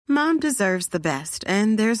Mom deserves the best,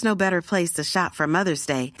 and there's no better place to shop for Mother's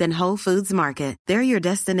Day than Whole Foods Market. They're your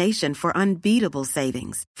destination for unbeatable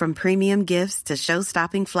savings, from premium gifts to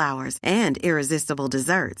show-stopping flowers and irresistible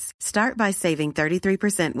desserts. Start by saving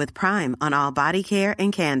 33% with Prime on all body care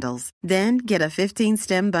and candles. Then get a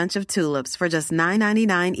 15-stem bunch of tulips for just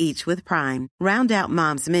 $9.99 each with Prime. Round out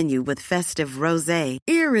Mom's menu with festive rosé,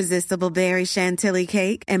 irresistible berry chantilly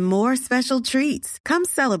cake, and more special treats. Come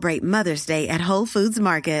celebrate Mother's Day at Whole Foods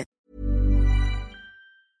Market.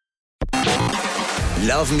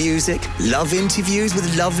 Love music? Love interviews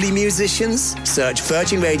with lovely musicians? Search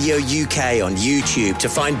Virgin Radio UK on YouTube to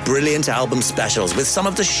find brilliant album specials with some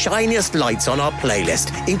of the shiniest lights on our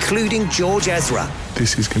playlist, including George Ezra.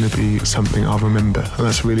 This is going to be something I'll remember, and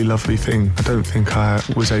that's a really lovely thing. I don't think I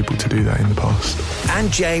was able to do that in the past.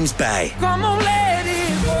 And James Bay. Come on, let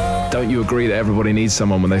it go. Don't you agree that everybody needs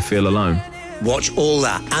someone when they feel alone? Watch all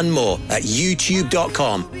that and more at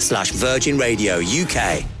youtube.com/Virgin Radio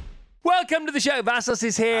UK. Welcome to the show. Vassos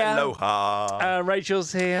is here. Aloha.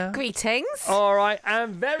 Rachel's here. Greetings. All right,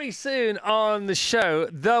 and very soon on the show,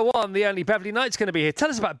 the one, the only Beverley Knight's going to be here. Tell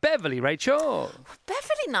us about Beverley, Rachel.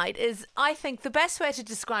 Beverley Knight is, I think, the best way to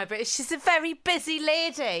describe her is she's a very busy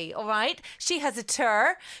lady, all right? She has a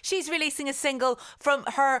tour. She's releasing a single from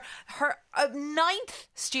her ninth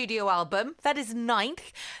studio album. That is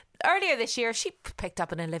ninth. Earlier this year, she picked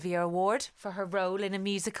up an Olivia Award for her role in a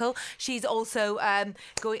musical. She's also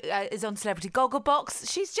is on Celebrity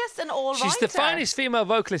Gogglebox. She's just an all-rounder. She's the finest female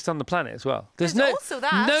vocalist on the planet as well. There's also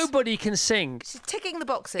that. Nobody can sing. She's ticking the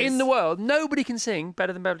boxes. In the world, nobody can sing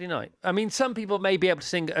better than Beverley Knight. I mean, some people may be able to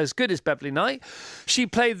sing as good as Beverley Knight. She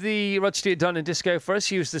played the Rod Stewart Done in Disco for us.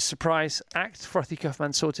 She was the surprise act. Frothy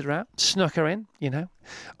Cuffman sorted her out, snuck her in,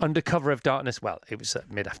 under cover of darkness. Well, it was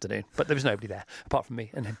mid-afternoon, but there was nobody there apart from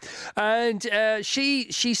me and him. And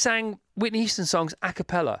she sang Whitney Houston songs a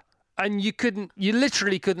cappella, and you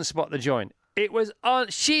literally couldn't spot the joint. It was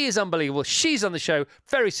she is unbelievable. She's on the show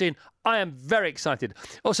very soon. I am very excited.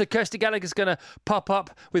 Also, Kirsty Gallagher's going to pop up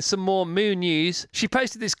with some more Moon news. She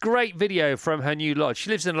posted this great video from her new lodge. She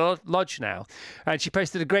lives in a lodge now, and she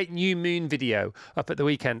posted a great new Moon video up at the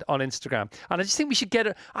weekend on Instagram. And I just think we should get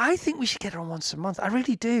her. I think we should get her on once a month. I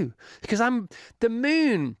really do, because the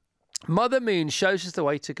Moon. Mother Moon shows us the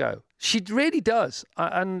way to go. She really does,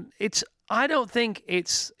 and I don't think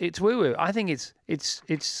it's woo woo. I think it's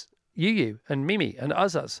you and Mimi and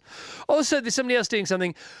us. Also, there's somebody else doing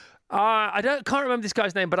something. Can't remember this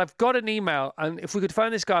guy's name, but I've got an email, and if we could phone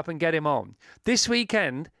this guy up and get him on this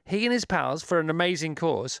weekend, he and his pals, for an amazing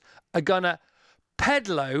cause, are gonna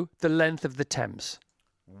pedalo the length of the Thames.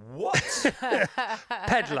 What?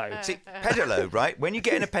 Pedalo. See, pedalo, right? When you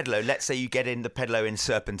get in a pedalo, let's say you get in the pedalo in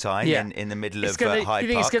Serpentine in the middle of Hyde Park. You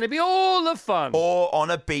think it's going to be all the fun? Or on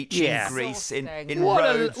a beach in Greece, in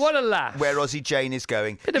Rhodes, what a laugh. where Aussie Jane is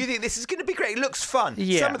going. You think this is going to be great. It looks fun.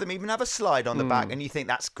 Yeah. Some of them even have a slide on the back, and you think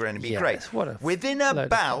that's going to be great. Within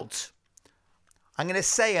about, I'm going to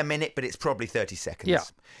say a minute, but it's probably 30 seconds. Yeah.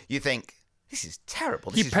 You think, this is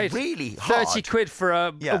terrible. This you paid is really hard. 30 quid for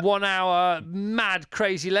a 1 hour mad,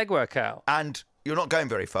 crazy leg workout. And you're not going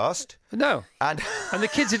very fast. No. And the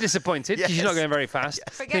kids are disappointed because you're not going very fast.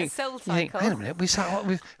 Yes. Forget Soul Cycle. Wait a minute, we've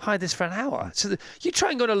hired this for an hour. So you try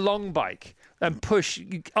and go on a long bike and push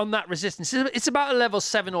on that resistance. It's about a level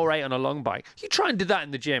 7 or 8 on a long bike. You try and do that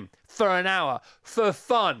in the gym for an hour for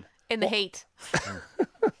fun. In the heat.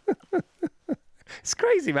 It's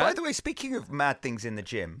crazy, man. By the way, speaking of mad things in the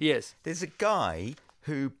gym, yes, there's a guy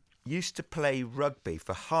who used to play rugby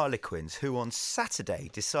for Harlequins who on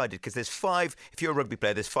Saturday decided, because there's 5, if you're a rugby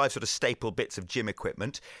player, there's 5 sort of staple bits of gym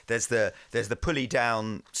equipment. There's the pulley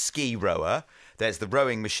down ski rower, there's the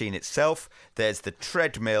rowing machine itself, there's the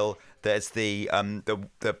treadmill, there's the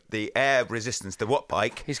air resistance, the watt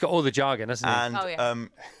bike. He's got all the jargon, hasn't he?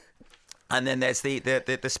 And and then there's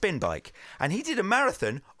the spin bike. And he did a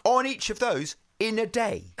marathon on each of those in a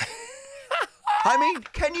day. I mean,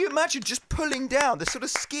 can you imagine just pulling down, the sort of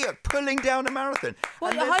skier pulling down a marathon?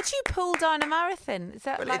 Well, how do you pull down a marathon? Is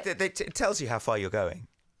that it tells you how far you're going.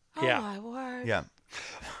 Oh, my word. Yeah.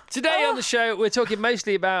 Today on the show, we're talking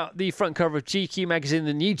mostly about the front cover of GQ magazine,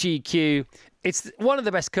 the new GQ. It's one of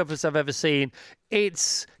the best covers I've ever seen.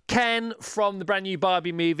 It's Ken from the brand new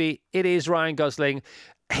Barbie movie. It is Ryan Gosling.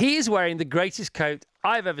 He is wearing the greatest coat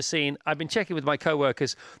I've ever seen. I've been checking with my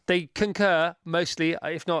co-workers. They concur mostly,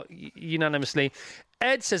 if not unanimously.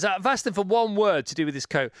 Ed says, I've asked them for one word to do with this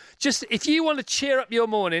coat. Just if you want to cheer up your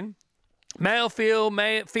morning, male,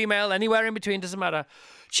 female, anywhere in between, doesn't matter.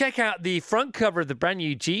 Check out the front cover of the brand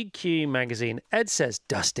new GQ magazine. Ed says,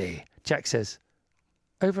 dusty. Jack says,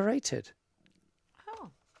 overrated.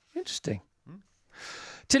 Oh. Interesting.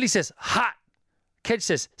 Tilly says, hot. Kedge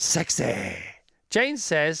says, sexy. Jane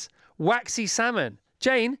says, waxy salmon.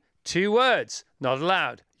 Jane, 2 words. Not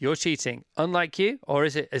allowed. You're cheating. Unlike you, or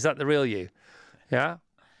is that the real you? Yeah.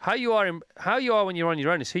 How you are when you're on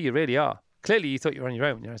your own is who you really are. Clearly, you thought you were on your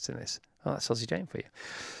own when you're answering this. Oh, that's Aussie Jane for you.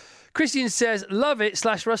 Christian says, love it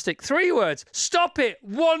 / rustic. 3 words. Stop it.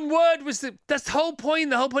 1 word that's the whole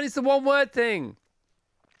point. The whole point is the 1 word thing.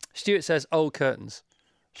 Stuart says, old curtains.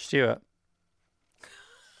 Stuart.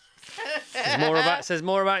 says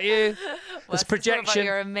more about you. It's projection.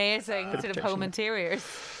 Your amazing sort of home interiors.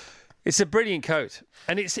 It's a brilliant coat.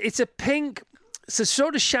 And it's a pink, it's a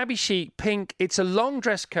sort of shabby chic pink. It's a long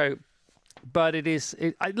dress coat, but it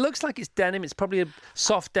looks like it's denim. It's probably a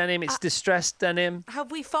soft denim. It's distressed denim.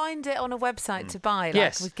 Have we found it on a website to buy? Like,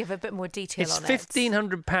 yes. We give a bit more detail on it. It's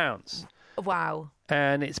 £1,500. Wow.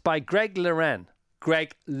 And it's by Greg Loren.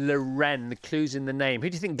 Greg Loren, the clue's in the name. Who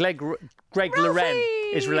do you think Greg Loren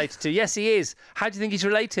is related to? Yes, he is. How do you think he's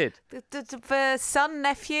related? The son,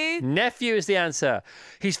 nephew? Nephew is the answer.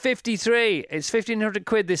 He's 53. It's 1,500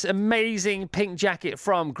 quid, this amazing pink jacket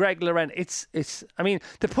from Greg Loren. I mean,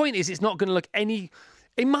 the point is it's not going to look any...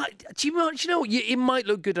 It might... Do you know what? It might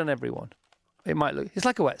look good on everyone. It might look... It's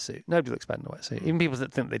like a wetsuit. Nobody looks bad in a wetsuit. Even people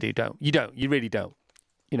that think they do don't. You don't. You really don't.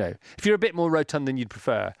 You know, if you're a bit more rotund than you'd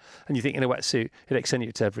prefer and you think in a wetsuit it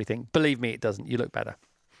accentuates everything, believe me, it doesn't. You look better.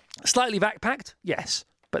 Slightly backpacked, yes,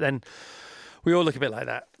 but then we all look a bit like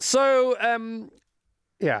that. So,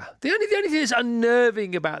 yeah, the only thing that's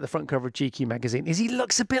unnerving about the front cover of GQ magazine is he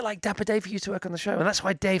looks a bit like Dapper Dave who used to work on the show, and that's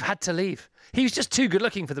why Dave had to leave. He was just too good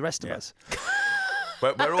looking for the rest of us.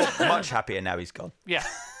 We're all much happier now he's gone. Yeah.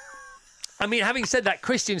 I mean, having said that,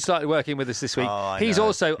 Christian started working with us this week. He's know.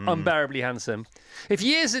 also unbearably handsome. If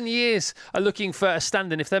Years and Years are looking for a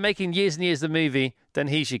stand-in, if they're making Years and Years the movie, then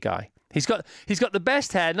he's your guy. He's got the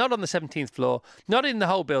best hair, not on the 17th floor, not in the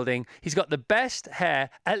whole building. He's got the best hair,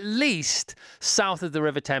 at least south of the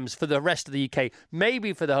River Thames, for the rest of the UK,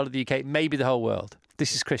 maybe for the whole of the UK, maybe the whole world.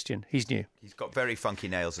 This is Christian. He's new. He's got very funky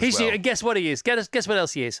nails as He's well. new. And guess what he is? Guess what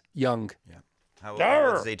else he is? Young. Yeah. How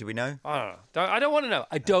old is he? Do we know? I don't want to know.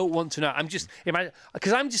 I don't want to know. I'm just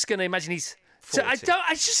because I'm just going to imagine he's. 40. So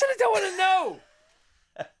I just said I don't want to know.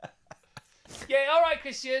 Yeah, all right,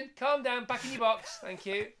 Christian, calm down. Back in your box. Thank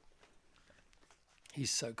you. He's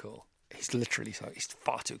so cool. He's literally so. He's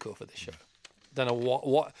far too cool for this show. Don't know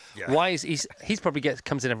what. Yeah. Why is he's probably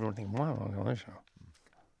comes in everyone thinking, wow, I'm on this show.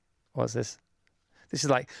 What's this? This is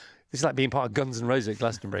like being part of Guns N' Roses at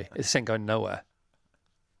Glastonbury. It's ain't going nowhere.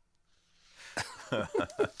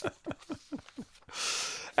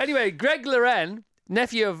 Anyway, Greg Loren,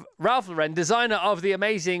 nephew of Ralph Lauren, designer of the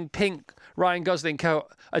amazing pink Ryan Gosling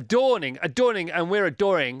coat, adorning, and we're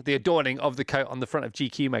adoring the adorning of the coat on the front of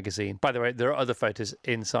GQ magazine. By the way, there are other photos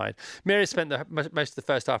inside. Mira spent most of the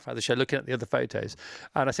first half of the show looking at the other photos,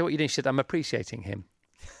 and I said, "What you doing?" She said, "I'm appreciating him."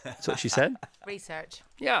 That's what she said. Research.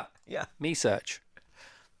 Yeah. Me search.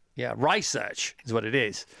 Yeah, research is what it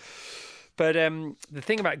is. But the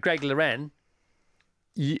thing about Greg Loren.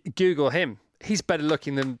 You Google him. He's better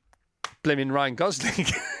looking than blimmin' Ryan Gosling.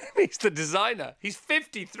 He's the designer. He's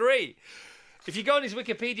 53. If you go on his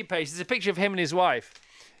Wikipedia page, there's a picture of him and his wife.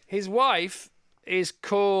 His wife is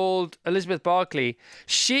called Elizabeth Barkley.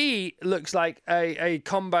 She looks like a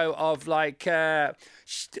combo of like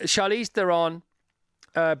Charlize Theron,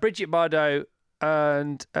 Bridget Bardot,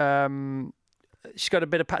 and she's got a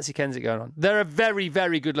bit of Patsy Kensit going on. They're a very,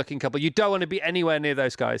 very good-looking couple. You don't want to be anywhere near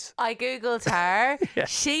those guys. I Googled her. Yeah.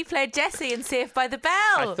 She played Jessie in Saved by the Bell.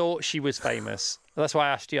 I thought she was famous. That's why I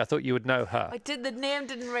asked you. I thought you would know her. The name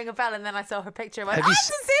didn't ring a bell, and then I saw her picture. I went, Have you it's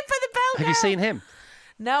the Saved by the Bell Have you seen him?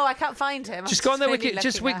 No, I can't find him. Just go on there,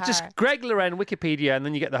 just Greg Loren Wikipedia, and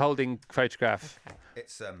then you get the holding photograph. Okay.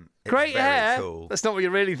 It's great very hair. Cool. That's not what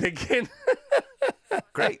you're really thinking.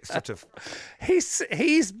 Great sort of.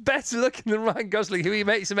 He's better looking than Ryan Gosling, who he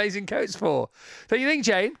makes amazing coats for. Don't you think,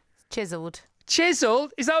 Jane? Chiseled.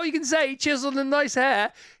 Chiseled? Is that what you can say? Chiseled and nice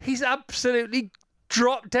hair. He's absolutely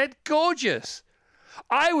drop dead gorgeous.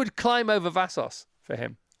 I would climb over Vassos for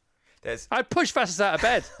him. I'd push Vassos out of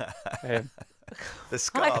bed for him. The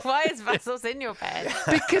scarf. Why is Vassos in your bed?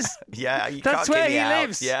 Because that's where he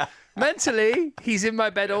lives. Yeah. Mentally, he's in my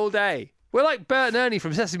bed all day. We're like Bert and Ernie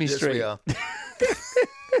from Sesame Street. Yes,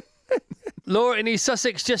 we are. Laura in East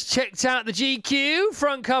Sussex just checked out the GQ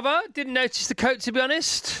front cover. Didn't notice the coat, to be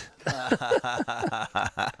honest.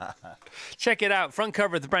 Check it out. Front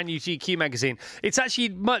cover of the brand new GQ magazine. It's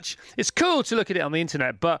actually it's cool to look at it on the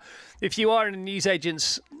internet, but if you are in a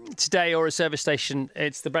newsagent's today or a service station,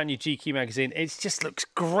 it's the brand new GQ magazine. It just looks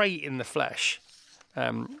great in the flesh.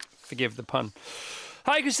 Forgive the pun.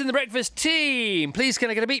 Hi, Chris and the Breakfast team. Please, can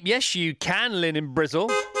I get a beep? Yes, you can, Lynn in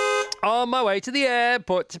Brizzle. On my way to the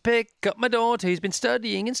airport to pick up my daughter who's been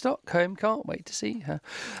studying in Stockholm. Can't wait to see her.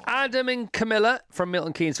 Adam and Camilla from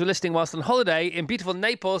Milton Keynes were listening whilst on holiday in beautiful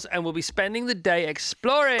Naples and will be spending the day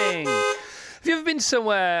exploring. Have you ever been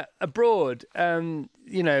somewhere abroad,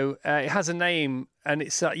 it has a name and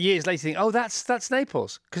it's years later you think, oh, that's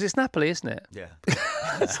Naples, because it's Napoli, isn't it? Yeah.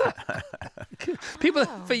 People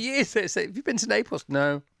for years they say, have you been to Naples?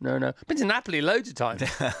 No. I've been to Napoli loads of times.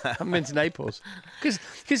 I haven't been to Naples. Because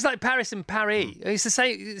it's like Paris and Paris. It's the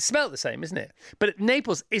same, it's spelled the same, isn't it? But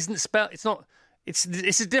Naples isn't spelled, it's not,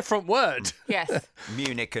 it's a different word. Yes.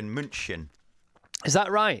 Munich and München. Is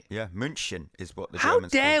that right? Yeah, München is what the How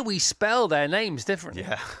Germans dare call. we spell their names differently?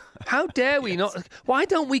 Yeah. How dare we not? Why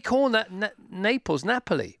don't we call that Naples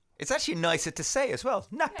Napoli? It's actually nicer to say as well.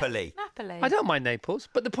 Napoli. Napoli. I don't mind Naples,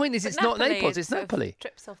 but the point is, it's not Naples, it's sort of Napoli.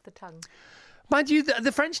 Trips off the tongue. Mind you,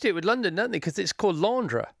 the French do it with London, don't they? Because it's called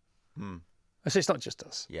Londres. So it's not just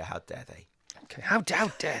us. Yeah, how dare they? Okay, how dare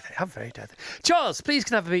they? How very dare they? Charles, please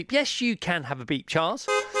can I have a beep. Yes, you can have a beep, Charles.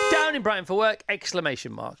 Down in Brighton for work!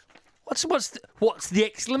 Exclamation mark. What's the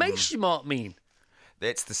exclamation mark mean?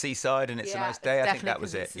 It's the seaside and it's a Yeah, nice day. it's I think that definitely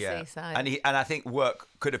was 'cause it. it's the Yeah, seaside. and I think work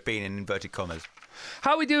could have been in inverted commas.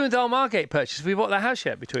 How are we doing with our Margate purchase? Have we bought that house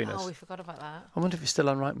yet between us? Oh, we forgot about that. I wonder if it's still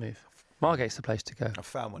on Rightmove. Margate's the place to go. I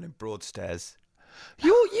found one in Broadstairs.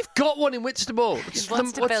 You've got one in Whitstable. He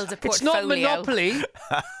wants to build a portfolio. It's not Monopoly.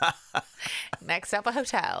 Next up, a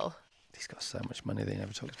hotel. He's got so much money that he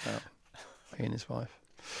never talks about. He and his wife.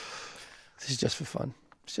 This is just for fun.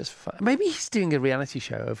 It's just for fun. Maybe he's doing a reality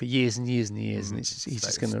show over years and years and years, and he's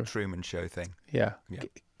just going to. Truman Show thing. Yeah. Yeah.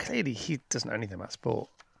 Clearly, he doesn't know anything about sport.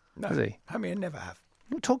 No, Does he? I mean, I never have.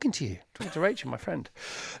 I'm not talking to you. I'm talking to Rachel, my friend.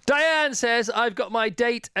 Diane says, I've got my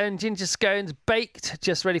date and ginger scones baked,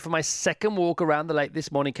 just ready for my second walk around the lake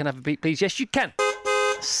this morning. Can I have a beep, please? Yes, you can.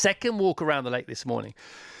 Second walk around the lake this morning.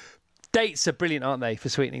 Dates are brilliant, aren't they, for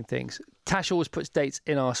sweetening things? Tash always puts dates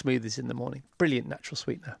in our smoothies in the morning. Brilliant natural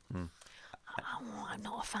sweetener. Oh, I'm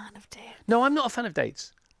not a fan of dates. No, I'm not a fan of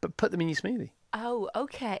dates, but put them in your smoothie. Oh,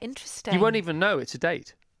 okay. Interesting. You won't even know it's a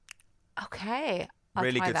date. Okay. I'll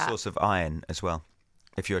Really try good that. source of iron as well.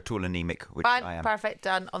 If you're at all anemic, which I Fine, am. perfect,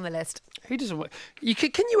 done on the list. Who doesn't want...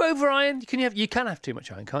 Can you over iron? You can have too much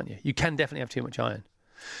iron, can't you? You can definitely have too much iron.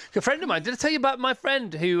 A friend of mine, did I tell you about my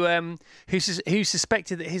friend who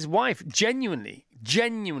suspected that his wife genuinely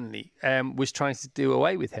was trying to do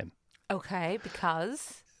away with him? Okay,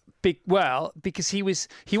 because Because he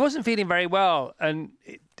wasn't feeling very well, and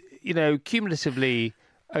cumulatively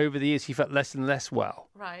over the years he felt less and less well.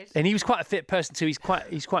 Right. And he was quite a fit person too. He's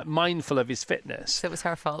quite mindful of his fitness. So it was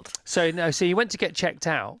her fault. So he went to get checked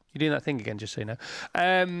out. You're doing that thing again, just so you know.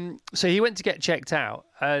 So he went to get checked out,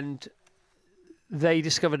 and they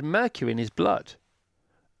discovered mercury in his blood,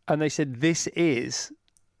 and they said, "This is,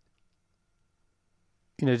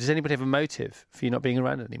 does anybody have a motive for you not being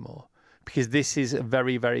around anymore? Because this is a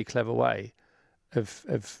very, very clever way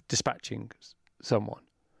of dispatching someone.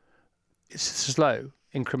 It's slow,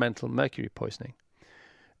 incremental mercury poisoning,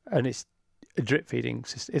 and it's a drip feeding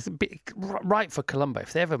system. It's a bit right for Columbo.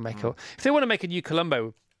 If they ever make if they want to make a new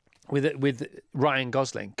Columbo with Ryan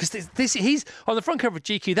Gosling, because he's on the front cover of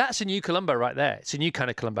GQ. That's a new Columbo right there. It's a new kind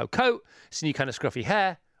of Columbo coat. It's a new kind of scruffy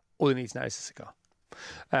hair. All he needs now is a cigar.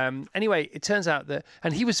 Anyway, it turns out that,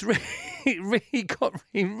 and he was really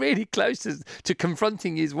close to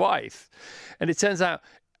confronting his wife, and it turns out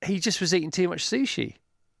he just was eating too much sushi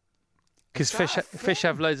because fish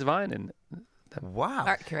have loads of iron in them. Wow.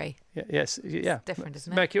 Mercury. Yeah, yes, yeah. It's different,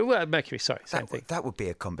 isn't it? Mercury. Well, mercury. Sorry, same thing. That would be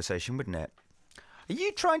a conversation, wouldn't it? Are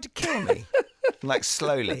you trying to kill me? Like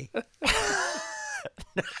slowly.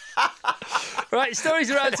 Right, stories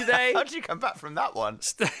around today. How did you come back from that one?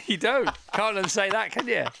 You don't. Can't unsay that, can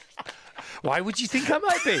you? Why would you think I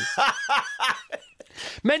might be?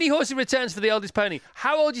 Many horsey returns for the oldest pony.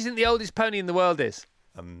 How old do you think the oldest pony in the world is?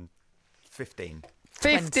 15. 15.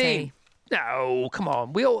 20. No, come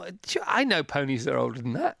on. I know ponies that are older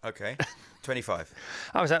than that. Okay. 25.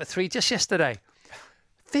 I was out at 3 just yesterday.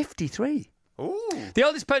 53. Ooh. The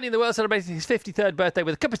oldest pony in the world celebrating his 53rd birthday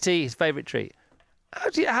with a cup of tea, his favourite treat.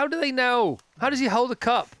 How do they know? How does he hold a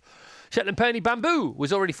cup? Shetland pony Bamboo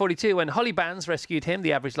was already 42 when Holly Bands rescued him.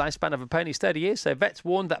 The average lifespan of a pony is 30 years, so vets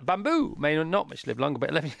warned that Bamboo may not much live longer, but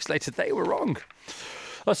 11 years later they were wrong.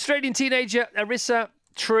 Australian teenager Arissa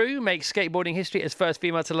True makes skateboarding history as first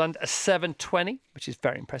female to land a 720, which is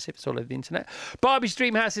very impressive. It's all over the internet. Barbie's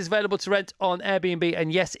dream house is available to rent on Airbnb,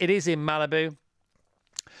 and yes, it is in Malibu.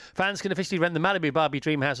 Fans can officially rent the Malibu Barbie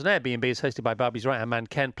Dream House on Airbnb. It's hosted by Barbie's right-hand man,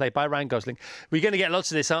 Ken, played by Ryan Gosling. We're going to get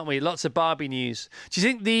lots of this, aren't we? Lots of Barbie news. Do you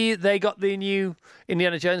think they got the new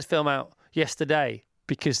Indiana Jones film out yesterday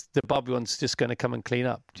because the Barbie one's just going to come and clean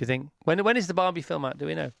up? Do you think? When is the Barbie film out? Do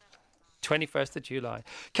we know? 21st of July.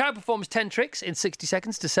 Cow performs 10 tricks in 60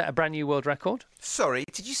 seconds to set a brand new world record. Sorry,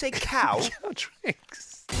 did you say cow? Cow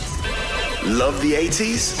tricks. Love the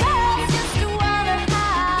 80s?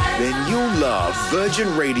 Then you'll love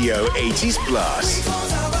Virgin Radio 80s Plus.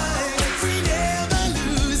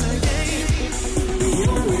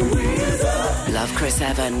 Love Chris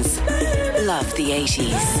Evans. Love the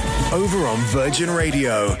 80s. Over on Virgin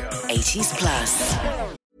Radio. 80s Plus.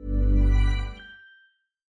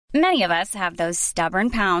 Many of us have those stubborn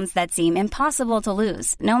pounds that seem impossible to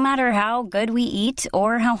lose, no matter how good we eat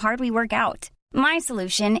or how hard we work out. My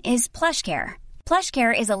solution is PlushCare.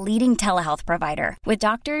 PlushCare is a leading telehealth provider with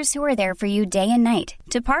doctors who are there for you day and night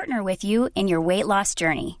to partner with you in your weight loss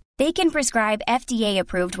journey. They can prescribe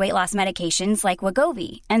FDA-approved weight loss medications like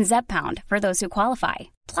Wegovy and Zepbound for those who qualify.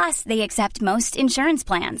 Plus, they accept most insurance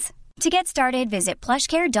plans. To get started, visit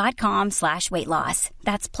plushcare.com/weight loss.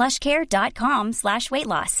 That's plushcare.com/weight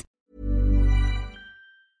loss.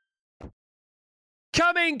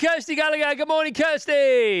 Coming, Kirsty Gallagher. Good morning,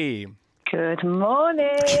 Kirsty. Good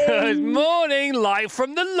morning. Good morning, live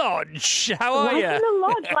from the lodge. How are you? Live from the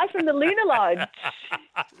lodge, live from the Lunar Lodge.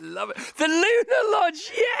 Love it. The Lunar Lodge,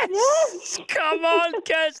 yes! Come on,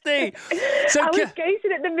 Kirsty. So I was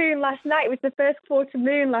gazing at the moon last night. It was the first quarter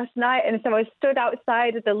moon last night, and so I stood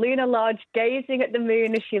outside of the Lunar Lodge gazing at the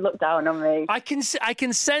moon as she looked down on me. I can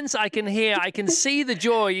sense, I can hear, I can see the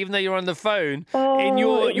joy, even though you're on the phone, in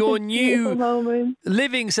your new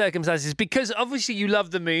living circumstances, because obviously you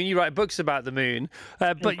love the moon, you write books about the moon,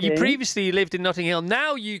 but you previously lived in Notting Hill.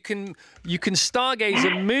 Now you can stargaze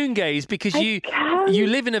and moon gaze because you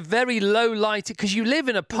live in a very low light, because you live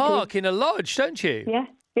in a park in a lodge, don't you?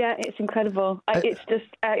 Yeah, it's incredible. It's just,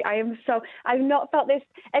 I've not felt this.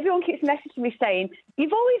 Everyone keeps messaging me saying,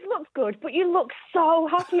 you've always looked good, but you look so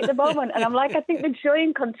happy at the moment. And I'm like, I think the joy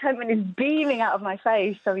and contentment is beaming out of my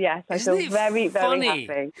face. So yes, I feel very, very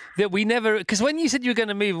happy. That we never, because when you said you were going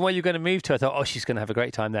to move and where you're going to move to, I thought, oh, she's going to have a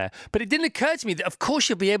great time there. But it didn't occur to me that, of course,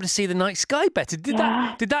 you'll be able to see the night sky better. Did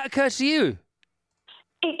that occur to you?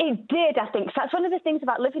 It did, I think. So that's one of the things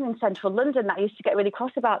about living in central London that I used to get really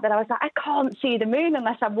cross about, that I was like, I can't see the moon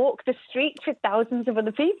unless I walk the streets with thousands of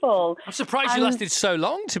other people. I'm surprised you lasted so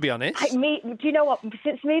long, to be honest. Do you know what?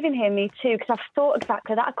 Since moving here, me too, because I've thought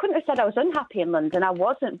exactly that. I couldn't have said I was unhappy in London. I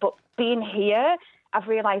wasn't. But being here, I've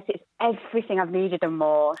realised it's everything I've needed and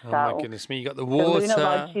more. So. Oh, my goodness me. You got the water. The Lunar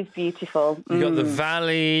Lodge is beautiful. You got the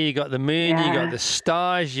valley, you got the moon, you got the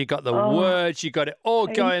stars, you got the words, you got it all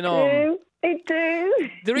going on. I do.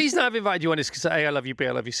 The reason I've invited you on is because A, I love you, B,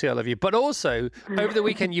 I love you, C, I love you. But also, over the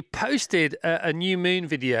weekend, you posted a new moon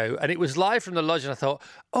video, and it was live from the lodge, and I thought,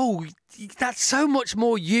 oh, that's so much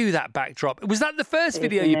more you, that backdrop. Was that the first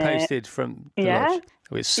video you posted from the lodge?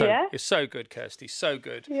 Oh, it's so good, Kirsty, so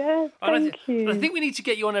good. Yeah, thank you. I think we need to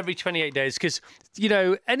get you on every 28 days because,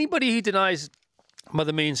 anybody who denies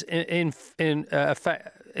Mother Moon's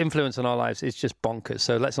influence on our lives is just bonkers.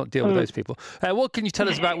 So let's not deal with those people. What can you tell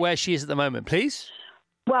us about where she is at the moment, please?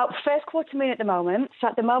 Well, first quarter moon at the moment. So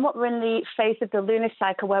at the moment, we're in the phase of the lunar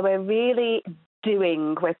cycle where we're really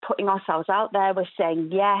we're putting ourselves out there, we're saying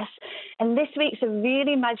yes. And this week's a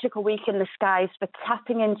really magical week in the skies for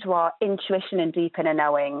tapping into our intuition and deep inner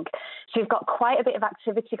knowing. So we've got quite a bit of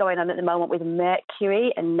activity going on at the moment with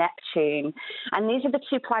Mercury and Neptune. And these are the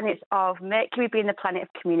two planets of Mercury being the planet of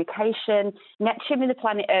communication, Neptune being the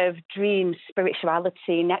planet of dreams,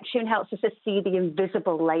 spirituality. Neptune helps us to see the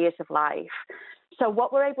invisible layers of life. So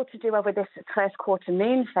what we're able to do over this first quarter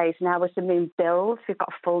moon phase now, as the moon builds, we've got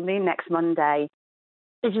a full moon next Monday,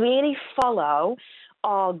 is really follow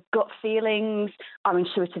our gut feelings, our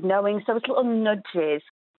intuitive knowing. So it's little nudges.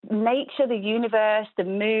 Nature, the universe, the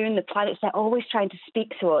moon, the planets, they're always trying to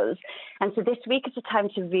speak to us. And so this week is a time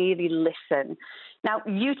to really listen. Now,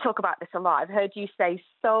 you talk about this a lot. I've heard you say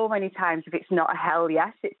so many times, if it's not a hell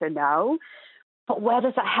yes, it's a no. But where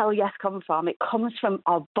does that hell yes come from? It comes from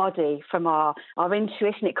our body, from our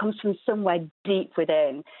intuition. It comes from somewhere deep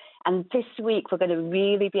within. And this week, we're going to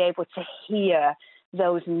really be able to hear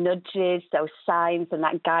those nudges, those signs, and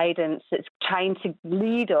that guidance that's trying to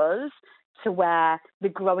lead us to where the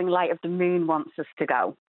growing light of the moon wants us to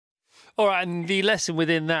go. All right, and the lesson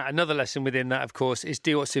within that, another lesson within that, of course, is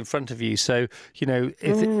do what's in front of you. So,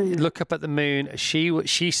 look up at the moon.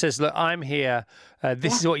 She says, look, I'm here.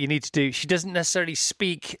 This is what you need to do. She doesn't necessarily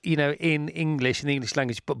speak, in English, in the English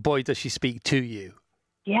language, but boy, does she speak to you.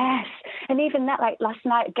 Yes. And even that, like last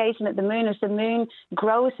night, gazing at the moon, as the moon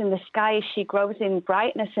grows in the sky, she grows in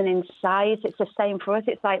brightness and in size. It's the same for us.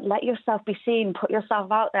 It's like, let yourself be seen, put yourself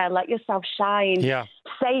out there, let yourself shine. Yeah.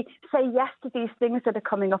 Say yes to these things that are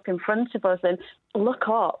coming up in front of us and look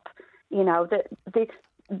up. You know,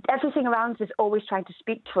 everything around us is always trying to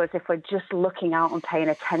speak to us if we're just looking out and paying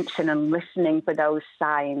attention and listening for those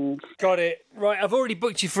signs. Got it. Right, I've already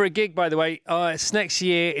booked you for a gig, by the way. It's next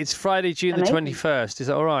year. It's Friday, June the 21st. Is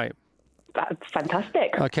that all right? That's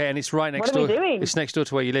fantastic. Okay, and it's right next door. door. What are we doing? It's next door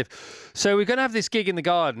to where you live. So we're going to have this gig in the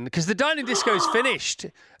garden because the Dining Disco's finished.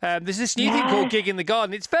 There's this new thing called Gig in the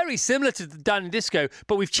Garden. It's very similar to the Dining Disco,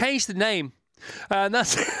 but we've changed the name. And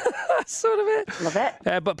that's sort of it. Love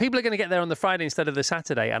it. But people are going to get there on the Friday instead of the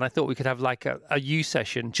Saturday, and I thought we could have like a you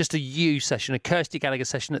session, just a you session, a Kirsty Gallagher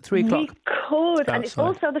session at 3 o'clock. We could, and it's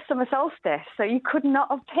also the summer solstice, so you could not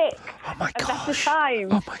have picked a better time.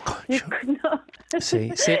 Oh my gosh. You could not.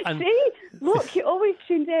 See, look, you're always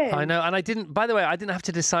tuned in. I know, and I didn't. By the way, I didn't have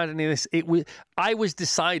to decide any of this. I was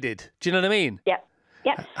decided. Do you know what I mean? Yeah.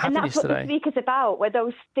 Yeah, and that's what the week is about, where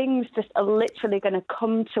those things just are literally going to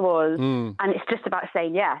come to us, and it's just about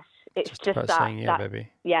saying yes. It's just about that, saying yeah, baby.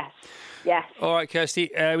 Yes. All right, Kirsty,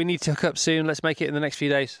 we need to hook up soon. Let's make it in the next few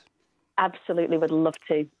days. Absolutely, would love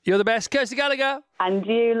to. You're the best, Kirsty Gallagher. And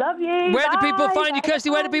you, love you. Where do people find you, Kirsty?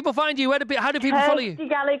 Where do people find you? How do people follow you? Kirsty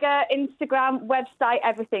Gallagher, Instagram, website,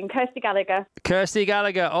 everything. Kirsty Gallagher. Kirsty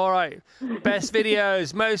Gallagher. All right. Best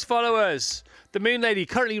videos, most followers. The Moon Lady,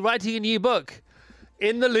 currently writing a new book.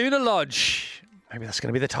 In the Lunar Lodge. Maybe that's going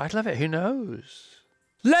to be the title of it. Who knows?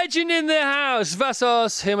 Legend in the house.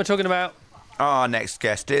 Vassos. Who am I talking about? Our next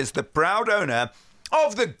guest is the proud owner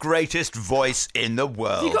of the greatest voice in the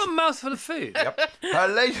world. You got a mouthful of food? Yep.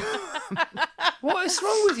 What is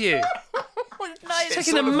wrong with you? It's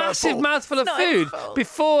taking a massive mouthful of food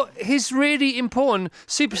before his really important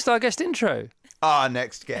superstar guest intro. Our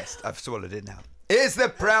next guest, I've swallowed it now, is the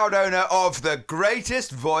proud owner of the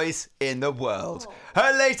greatest voice in the world.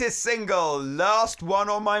 Her latest single, Last One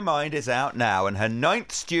on My Mind, is out now, and her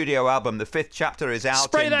 9th studio album, The Fifth Chapter, is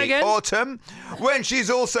out in the autumn, when she's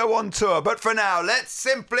also on tour. But for now, let's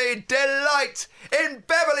simply delight in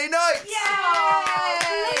Beverley Knight!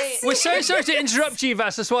 Yay! We're so sorry to interrupt you,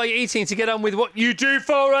 Vassos, while you're eating to get on with what you do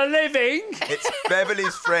for a living. It's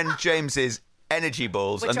Beverley's friend James's energy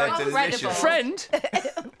balls, which and they're delicious. Friend?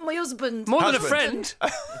 My husband. More than a friend.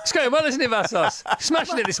 It's going well, isn't it, Vassos?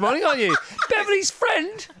 Smashing it this morning, aren't you? Beverley's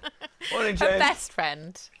friend. Morning, Her James. best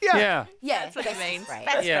friend. Yeah. That's what it means.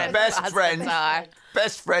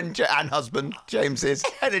 Best friend and husband, James's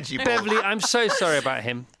energy ball. Beverley, I'm so sorry about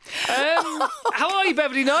him. How are you,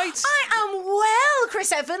 Beverley Knight? I am well,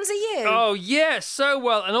 Chris Evans. Are you? Oh, yeah, so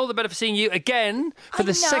well. And all the better for seeing you again for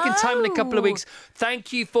the second time in a couple of weeks.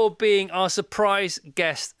 Thank you for being our surprise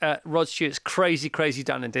guest at Rod Stewart's Crazy, Crazy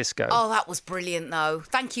Dining Disco. Oh, that was brilliant, though.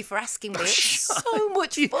 Thank you for asking me. It was so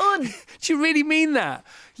much fun. Do you really mean that?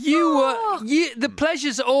 The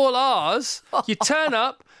pleasure's all ours. You turn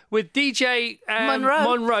up with DJ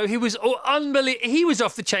Monroe, who was unbelievable. He was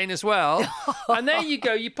off the chain as well. And there you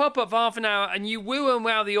go. You pop up for half an hour and you woo and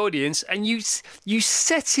wow the audience, and you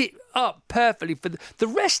set it up perfectly for the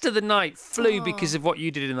rest of the night. Flew because of what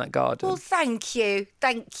you did in that garden. Well, thank you.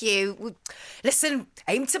 Listen,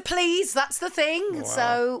 aim to please. That's the thing. Wow.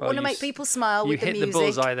 So want to make people smile with the music. You hit the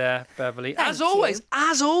bullseye there, Beverley. Thank as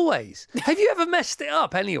always. Have you ever messed it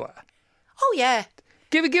up anywhere? Oh yeah.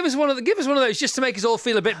 Give us one of those just to make us all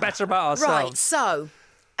feel a bit better about ourselves. Right. So,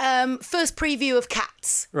 first preview of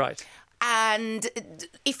Cats. Right. And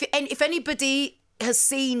if anybody has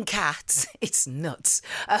seen Cats, it's nuts.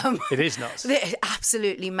 It is nuts. They're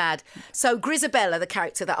absolutely mad. So Grisabella, the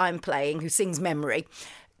character that I'm playing, who sings Memory,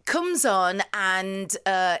 comes on, and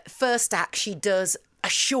first act she does a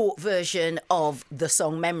short version of the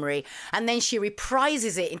song Memory, and then she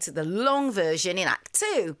reprises it into the long version in Act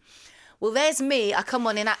 2. Well, there's me. I come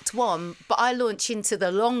on in Act 1, but I launch into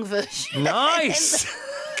the long version. Nice.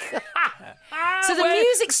 So the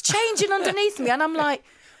music's changing underneath me, and I'm like,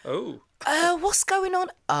 what's going on?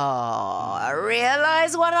 Oh, I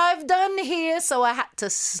realise what I've done here. So I had to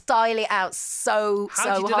style it out so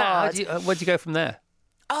hard. Where'd you go from there?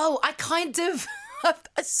 Oh, I kind of...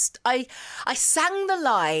 I sang the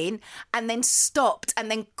line and then stopped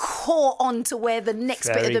and then caught on to where the next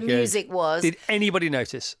bit of the music was. Did anybody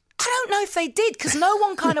notice? I don't know if they did, because no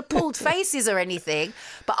one kind of pulled faces or anything,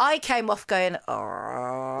 but I came off going,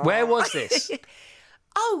 oh. Where was this?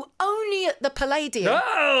 Oh, only at the Palladium.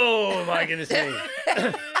 Oh, my goodness me.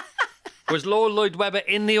 Was Lord Lloyd Webber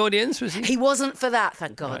in the audience? Was he? He wasn't for that,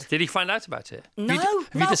 thank God. Right. Did he find out about it? No, have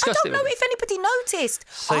you discussed I don't know if anybody noticed.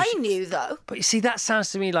 So I knew, though. But you see, that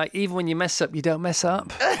sounds to me like even when you mess up, you don't mess up.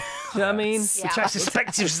 Do you know what I mean? Yeah. Which I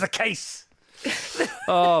suspect is the case.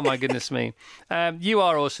 Oh, my goodness me. You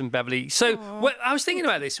are awesome, Beverley. So I was thinking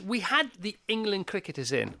about this. We had the England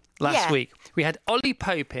cricketers in last week. We had Ollie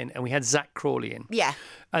Pope in and we had Zach Crawley in. Yeah.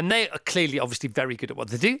 And they are clearly, obviously, very good at what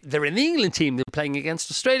they do. They're in the England team. They're playing against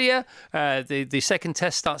Australia. The second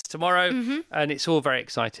test starts tomorrow, and it's all very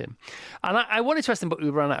exciting. And I wanted to ask them, but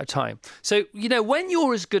we've run out of time. So, when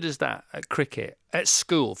you're as good as that at cricket, at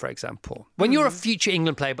school, for example, when you're a future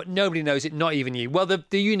England player, but nobody knows it, not even you. Well, the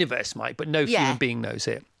universe might, but no human being knows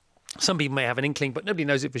it. Some people may have an inkling, but nobody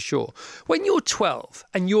knows it for sure. When you're 12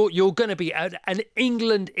 and you're going to be an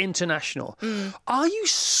England international, are you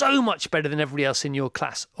so much better than everybody else in your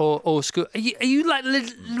class or school? Are you like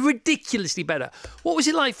ridiculously better? What was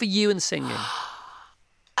it like for you in singing?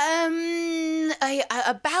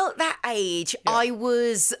 About that age, I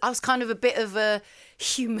was kind of a bit of a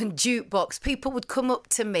human jukebox. People would come up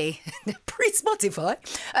to me, pre-Spotify,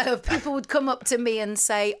 people would come up to me and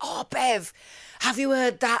say, "Oh, Bev, have you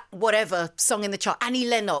heard that whatever song in the chart? Annie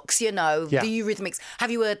Lennox, the Eurythmics. Have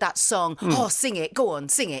you heard that song? Oh, sing it. Go on,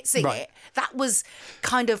 sing it, sing it." That was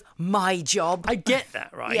kind of my job. I get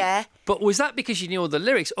that, right? Yeah. But was that because you knew all the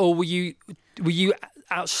lyrics, or were you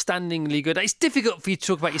outstandingly good? It's difficult for you to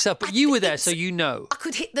talk about yourself, but you were there, so you know. I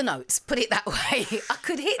could hit the notes, put it that way. I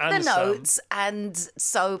could hit the notes, and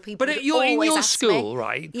so people. But in your school,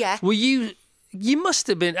 right? Yeah. Were you must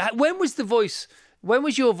have been. When was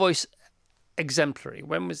your voice exemplary?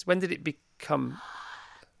 When did it become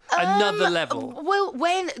another level? Well,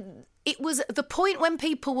 when it was the point when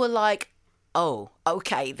people were like, "Oh,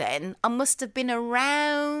 okay, then." I must have been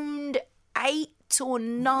around 8 or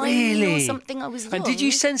 9 or something. I was young. And did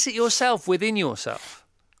you sense it yourself within yourself?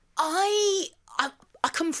 I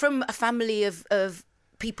come from a family of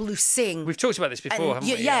people who sing. We've talked about this before, haven't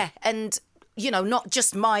we? Yeah, and not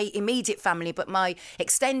just my immediate family, but my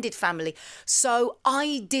extended family. So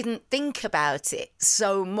I didn't think about it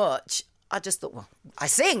so much. I just thought, well, I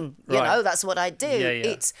sing, that's what I do.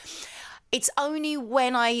 Yeah. It's only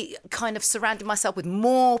when I kind of surrounded myself with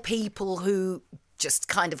more people who just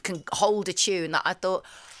kind of can hold a tune that I thought,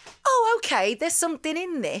 oh, okay, there's something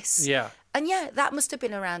in this. Yeah. And that must have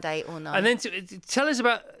been around 8 or 9. And then tell us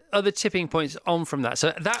about other tipping points on from that.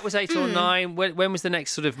 So that was 8 or 9. When was the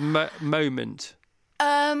next sort of moment?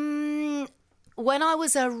 When I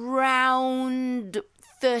was around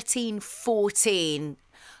 13, 14,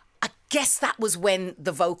 I guess that was when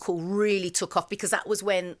the vocal really took off, because that was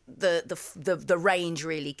when the range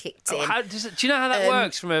really kicked in. Do you know how that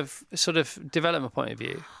works from a sort of development point of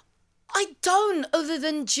view? I don't, other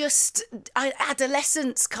than just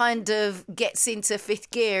adolescence kind of gets into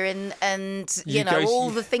 5th gear and all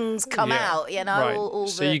the things come out, Right. All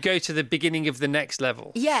so you go to the beginning of the next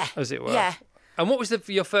level. Yeah. As it were. Yeah. And what was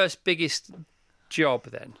your first biggest job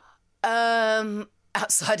then?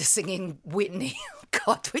 Outside of singing Whitney,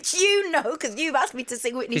 God, which because you've asked me to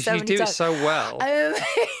sing Whitney so many times. Because you do it so well.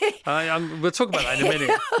 We'll talk about that in a minute.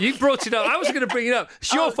 You brought it up. I was going to bring it up.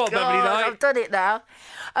 It's your fault, Beverley Knight. I've done it now.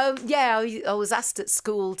 I was asked at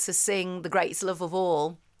school to sing The Greatest Love of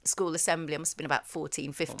All, school assembly. I must have been about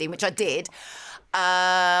 14, 15, which I did.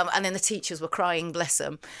 And then the teachers were crying, bless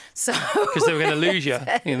them. Because they were going to lose you.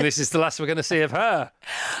 This is the last we're going to see of her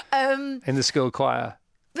in the school choir.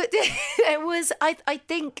 But it was, I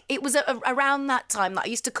think it was around that time that I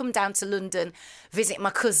used to come down to London, visit my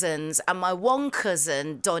cousins, and my one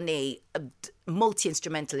cousin, Donny,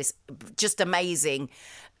 multi-instrumentalist, just amazing,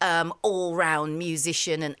 all-round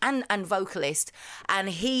musician and vocalist. And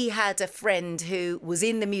he had a friend who was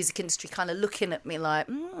in the music industry kind of looking at me like,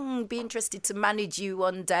 be interested to manage you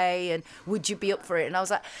one day, and would you be up for it? And I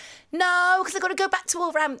was like, no, because I've got to go back to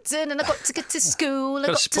Wolverhampton, and I've got to get to school, and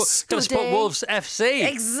I've got to study. Got to support Wolves FC.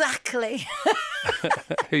 Exactly.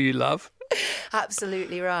 Who you love.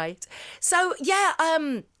 Absolutely right. So,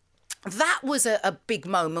 that was a big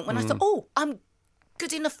moment when I thought, oh, I'm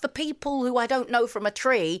good enough for people who I don't know from a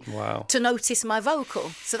tree to notice my vocal.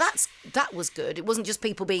 So that was good. It wasn't just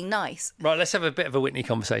people being nice. Right, let's have a bit of a Whitney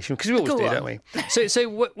conversation, because we always do, don't we?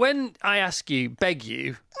 So when I beg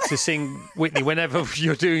you to sing Whitney whenever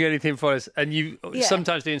you're doing anything for us, and you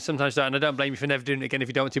sometimes do and sometimes don't, and I don't blame you for never doing it again if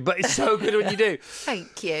you don't want to, but it's so good when you do.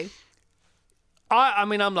 Thank you. I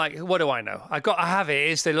mean, I'm like, what do I know? I have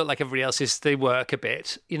ears. They look like everybody else's. They work a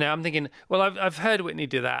bit. I'm thinking, well, I've heard Whitney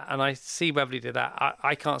do that, and I see Beverley do that.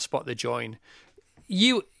 I can't spot the join.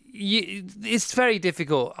 it's very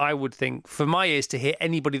difficult, I would think, for my ears to hear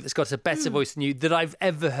anybody that's got a better voice than you that I've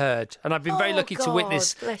ever heard. And I've been very lucky to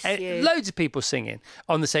witness loads of people singing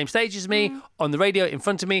on the same stage as me, on the radio, in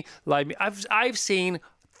front of me, like me. I've seen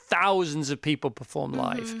thousands of people perform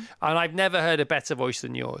live, and I've never heard a better voice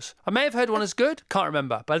than yours. I may have heard one as good, can't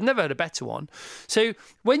remember, but I've never heard a better one. So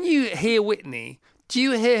when you hear Whitney, do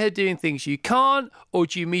you hear her doing things you can't, or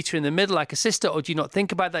do you meet her in the middle like a sister, or do you not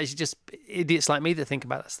think about that? Is it just idiots like me that think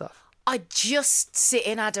about that stuff? I just sit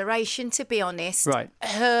in adoration, to be honest. Right.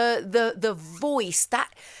 The voice,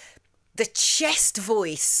 the chest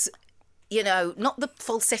voice, not the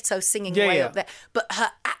falsetto singing way up there, but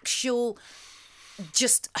her actual,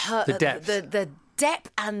 just her the depth, the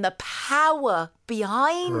depth and the power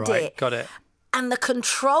behind it. Got it. And the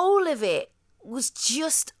control of it was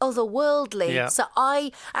just otherworldly. Yeah. So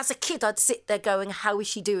I, as a kid, I'd sit there going, how is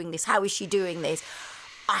she doing this? How is she doing this?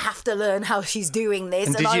 I have to learn how she's doing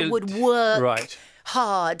this. And I would work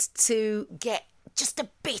hard to get just a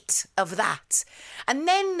bit of that. And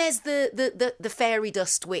then there's the fairy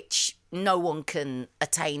dust, which no one can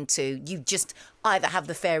attain to. You just either have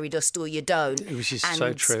the fairy dust or you don't. Which is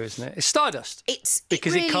so true, isn't it? It's stardust.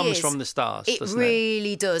 Because it comes from the stars, it doesn't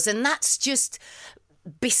really does. And that's just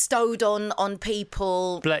bestowed on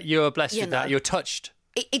people. You're blessed with that. You're touched.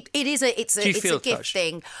 It's a gift touched?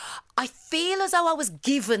 thing. I feel as though I was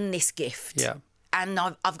given this gift. Yeah. And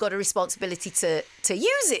I've got a responsibility to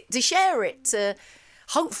use it, to share it, to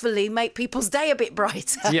hopefully make people's day a bit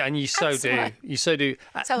briiter. Yeah, and you so do. You so do.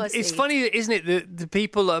 So it's funny, isn't it? The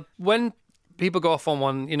people when people go off on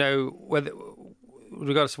one, whether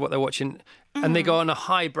regardless of what they're watching, and they go on a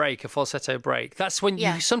high break, a falsetto break. That's when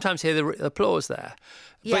you sometimes hear the applause there.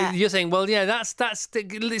 But you're saying, well, yeah, that's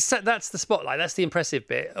the spotlight, that's the impressive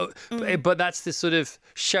bit, but that's the sort of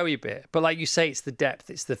showy bit. But like you say, it's the depth,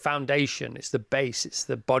 it's the foundation, it's the base, it's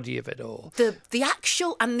the body of it all. The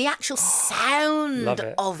actual sound Love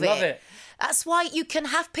it. of it. Love it. That's why you can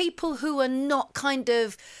have people who are not kind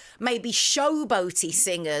of maybe showboaty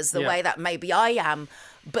singers the way that maybe I am,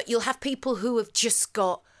 but you'll have people who have just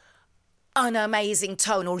got an amazing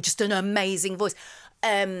tone or just an amazing voice.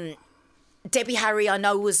 Debbie Harry, I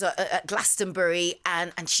know, was at Glastonbury,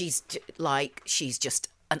 and she's just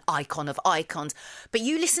an icon of icons. But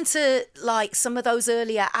you listen to like some of those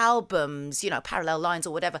earlier albums, Parallel Lines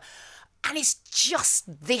or whatever, and it's just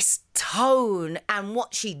this tone and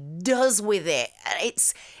what she does with it.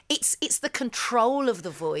 It's the control of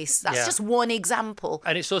the voice. That's just one example.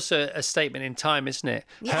 And it's also a statement in time, isn't it?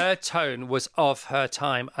 Yeah. Her tone was of her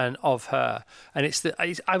time and of her. And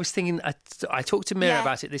I was thinking, I talked to Mira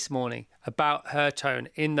about it this morning, about her tone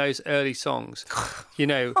in those early songs.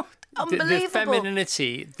 The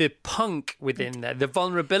femininity, the punk within there, the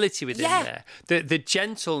vulnerability within there, the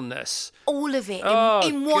gentleness. All of it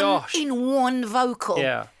in one vocal.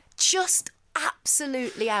 Yeah. Just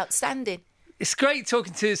absolutely outstanding. It's great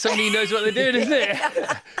talking to somebody who knows what they're doing, isn't it?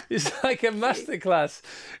 It's like a masterclass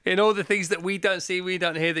in all the things that we don't see, we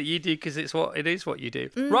don't hear that you do, because it is what you do.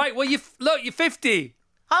 Right, well, you're 50.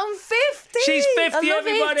 I'm 50. She's 50,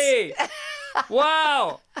 everybody.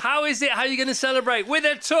 Wow. How is it? How are you going to celebrate? With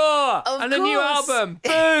a tour and a new album.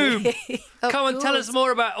 Boom. Come on, tell us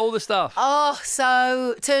more about all the stuff.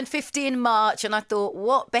 So turned 50 in March, and I thought,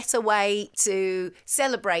 what better way to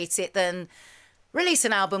celebrate it than release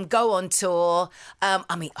an album, go on tour.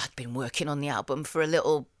 I'd been working on the album for a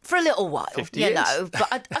little while, 50 years.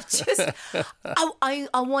 But I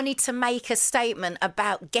wanted to make a statement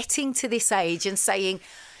about getting to this age and saying,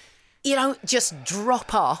 you don't just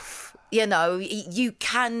drop off. You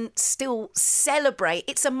can still celebrate.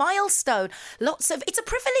 It's a milestone. It's a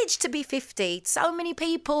privilege to be 50. So many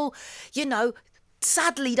people,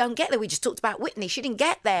 sadly don't get there. We just talked about Whitney. She didn't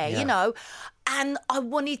get there, And I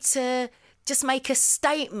wanted to just make a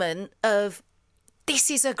statement of, this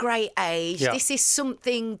is a great age. Yeah. This is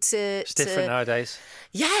something to... It's different nowadays.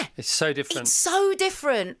 Yeah. It's so different. It's so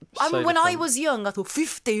different. When I was young, I thought,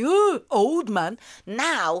 50, old man.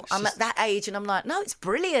 Now, I'm at that age and I'm like, no, it's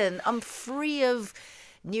brilliant. I'm free of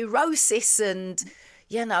neurosis and,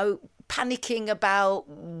 panicking about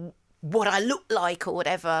what I look like or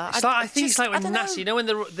whatever. I think it's like when NASA,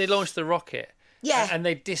 when they launched the rocket... Yeah. And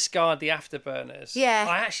they discard the afterburners. Yeah.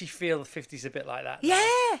 I actually feel the 50's a bit like that now.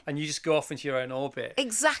 Yeah. And you just go off into your own orbit.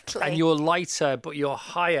 Exactly. And you're lighter, but you're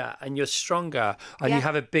higher and you're stronger. And you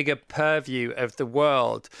have a bigger purview of the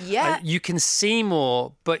world. Yeah. And you can see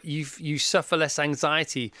more, but you suffer less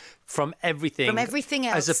anxiety from everything. From everything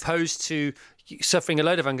else. As opposed to suffering a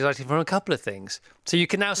load of anxiety from a couple of things. So you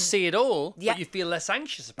can now see it all, but you feel less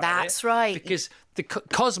anxious about it. That's right. Because the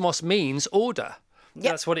cosmos means order.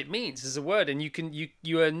 That's what it means as a word, and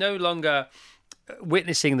you are no longer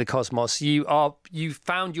witnessing the cosmos. You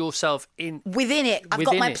found yourself within it. I've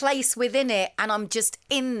got my place within it, and I'm just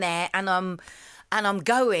in there, and I'm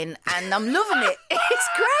going, and I'm loving it. It's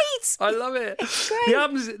great. I love it. It's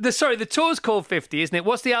great. The tour's called 50, isn't it?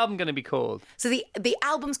 What's the album going to be called? So the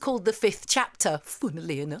album's called The Fifth Chapter,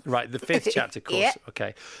 funnily enough. Right, The Fifth Chapter, of course. Yeah.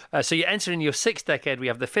 Okay. So you're entering your 6th decade. We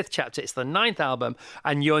have The Fifth Chapter. It's the 9th album.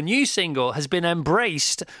 And your new single has been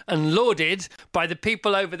embraced and lauded by the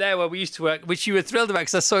people over there where we used to work, which you were thrilled about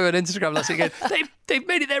because I saw you on Instagram last weekend. They've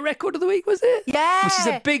made it their record of the week, was it? Yeah. Which is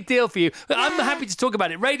a big deal for you. Yeah. I'm happy to talk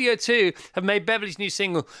about it. Radio 2 have made Beverley's new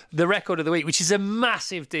single the record of the week, which is a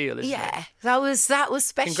massive deal, isn't it? Yeah, that was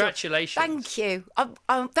special. Congratulations. Thank you.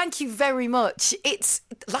 Thank you very much. It's,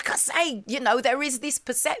 like I say, there is this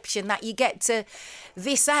perception that you get to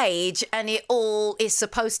this age and it all is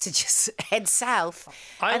supposed to just head south.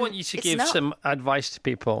 I want you to give some advice to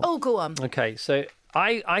people. Oh, go on. Okay, so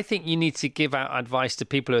I think you need to give out advice to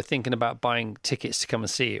people who are thinking about buying tickets to come and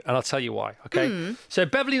see you, and I'll tell you why, okay? So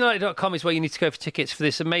beverleyknight.com is where you need to go for tickets for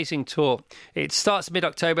this amazing tour. It starts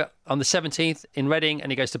mid-October on the 17th in Reading, and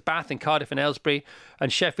it goes to Bath and Cardiff and Aylesbury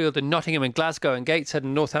and Sheffield and Nottingham and Glasgow and Gateshead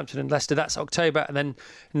and Northampton and Leicester. That's October. And then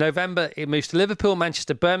in November, it moves to Liverpool,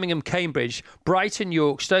 Manchester, Birmingham, Cambridge, Brighton,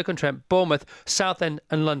 York, Stoke-on-Trent, Bournemouth, Southend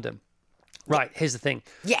and London. Right, here's the thing.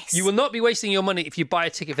 Yes. You will not be wasting your money if you buy a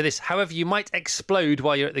ticket for this. However, you might explode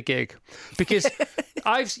while you're at the gig. Because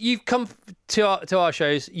you've come to our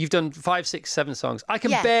shows, you've done 5, 6, 7 songs. I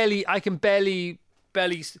can barely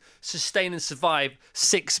sustain and survive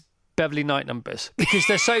 6 Beverley Knight numbers because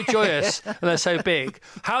they're so joyous and they're so big.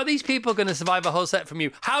 How are these people going to survive a whole set from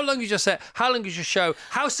you? How long is your set? How long is your show?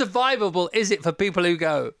 How survivable is it for people who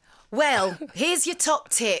go? Well, here's your top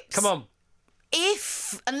tips. Come on.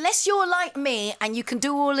 Unless you're like me and you can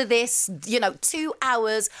do all of this, 2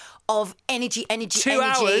 hours of energy 2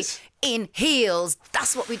 hours? In heels.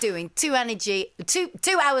 That's what we're doing. 2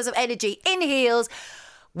 hours of energy in heels.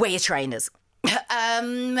 Wear your trainers.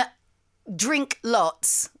 Drink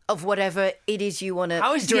lots of whatever it is you want to drink.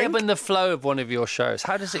 How is the ebb and the flow of one of your shows?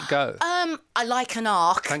 How does it go? I like an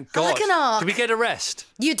arc. Thank God. I like an arc. Do we get a rest?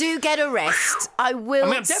 You do get a rest. I'm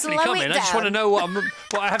definitely coming. I just want to know what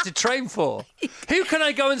I have to train for. Who can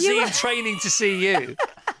I go and see in training to see you?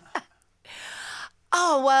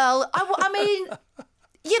 Oh, well, I mean,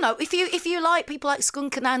 if you like people like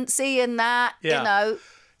Skunk and Nancy and that,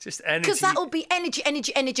 just energy. Because that'll be energy.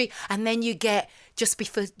 And then you get, just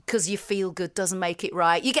because you feel good doesn't make it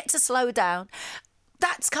right, you get to slow down.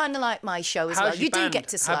 That's kind of like my show as well. You do get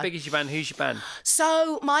to slow. How big is your band? Who's your band?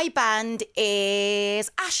 So my band is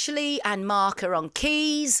Ashley and Mark are on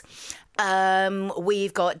keys.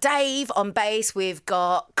 We've got Dave on bass. We've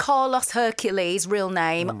got Carlos Hercules, real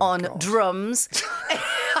name, on drums.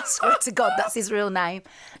 I swear to God, that's his real name.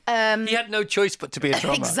 He had no choice but to be a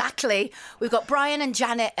drummer. Exactly. We've got Brian and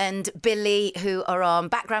Janet and Billy who are on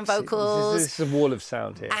background vocals. This is a wall of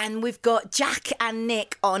sound here. And we've got Jack and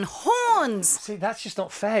Nick on horns. See, that's just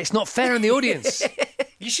not fair. It's not fair on the audience.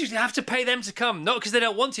 You should have to pay them to come, not because they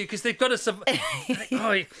don't want to, because they've got to survive.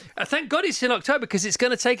 Thank God it's in October, because it's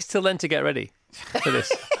going to take us till then to get ready for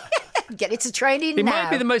this. Get it to training now. It now.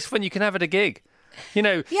 might be the most fun you can have at a gig.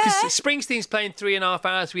 Because Springsteen's playing 3.5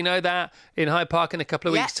 hours. We know that in Hyde Park in a couple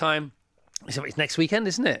of weeks' time. So it's next weekend,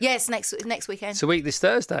 isn't it? Yes, next weekend. It's a week this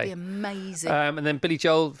Thursday. It'll be amazing. And then Billy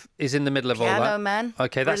Joel is in the middle of all that. Piano Man.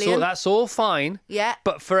 Okay, that's all fine. Yeah.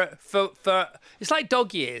 But for it's like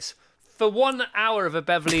dog years. For 1 hour of a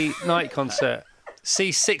Beverley Knight concert,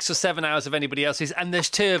 see 6 or 7 hours of anybody else's, and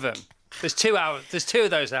there's 2 of them. There's 2 hours. There's 2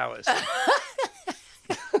 of those hours.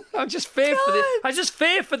 I just fear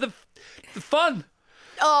for the fun.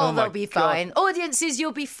 Oh, they'll be fine. Audiences,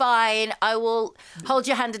 you'll be fine. I will hold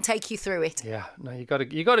your hand and take you through it. Yeah, no, you got to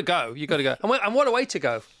go. You got to go. And what a way to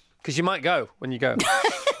go, because you might go when you go.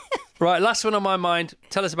 Right, last one on my mind.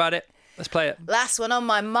 Tell us about it. Let's play it. Last one on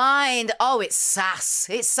my mind. Oh, it's sass.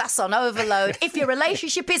 It's sass on overload. If your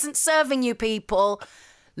relationship isn't serving you, people,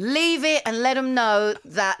 leave it and let them know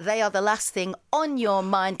that they are the last thing on your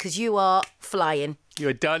mind, because you are flying. You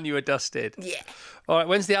are done. You are dusted. Yeah. All right,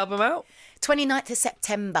 when's the album out? 29th of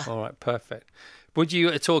September. All right, perfect. Would you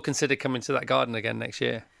at all consider coming to that garden again next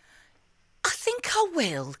year? I think I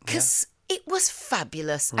will, because it was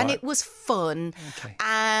fabulous and it was fun. Okay.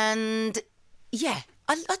 And yeah,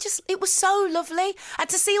 it was so lovely. And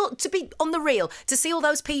to be on the reel, to see all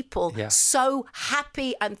those people so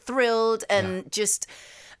happy and thrilled and just...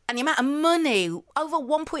 And the amount of money, over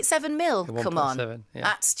 1.7 mil, come on. Yeah.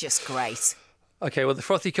 That's just great. Okay, well, the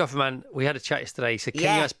Frothy Coffee Man, we had a chat yesterday. He said, can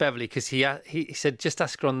you ask Beverley? Because he said, just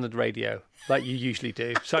ask her on the radio, like you usually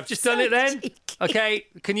do. So I've just done it then. Okay,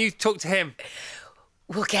 can you talk to him?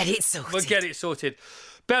 We'll get it sorted.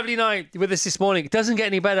 Beverley Knight with us this morning. It doesn't get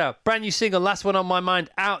any better. Brand new single, Last One on My Mind,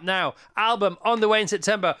 out now. Album on the way in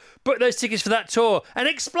September. Book those tickets for that tour and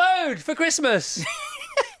explode for Christmas.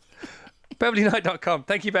 BeverleyKnight.com.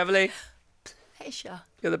 Thank you, Beverley. Pleasure.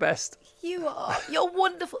 You're the best. You are. You're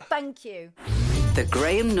wonderful. Thank you. The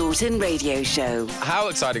Graham Norton Radio Show. How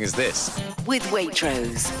exciting is this? With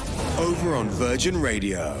Waitrose. Over on Virgin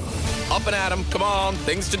Radio. Up and at 'em, come on,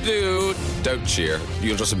 things to do. Don't cheer,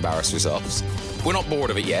 you'll just embarrass yourselves. We're not bored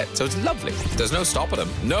of it yet, so it's lovely. There's no stopping them.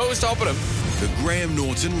 No stopping them. The Graham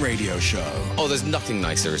Norton Radio Show. Oh, there's nothing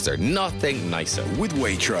nicer, is there? Nothing nicer. With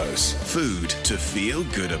Waitrose. Food to feel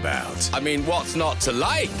good about. I mean, what's not to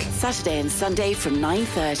like? Saturday and Sunday from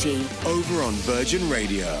 9:30. Over on Virgin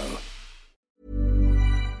Radio.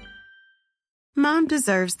 Mom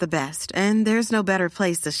deserves the best, and there's no better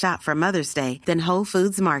place to shop for Mother's Day than Whole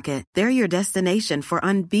Foods Market. They're your destination for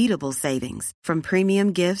unbeatable savings, from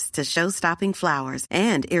premium gifts to show-stopping flowers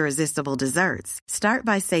and irresistible desserts. Start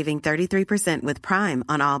by saving 33% with Prime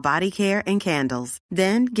on all body care and candles.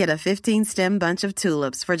 Then get a 15-stem bunch of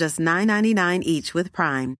tulips for just $9.99 each with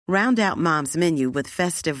Prime. Round out Mom's menu with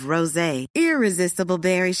festive rosé, irresistible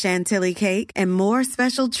berry chantilly cake, and more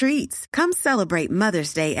special treats. Come celebrate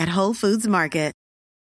Mother's Day at Whole Foods Market.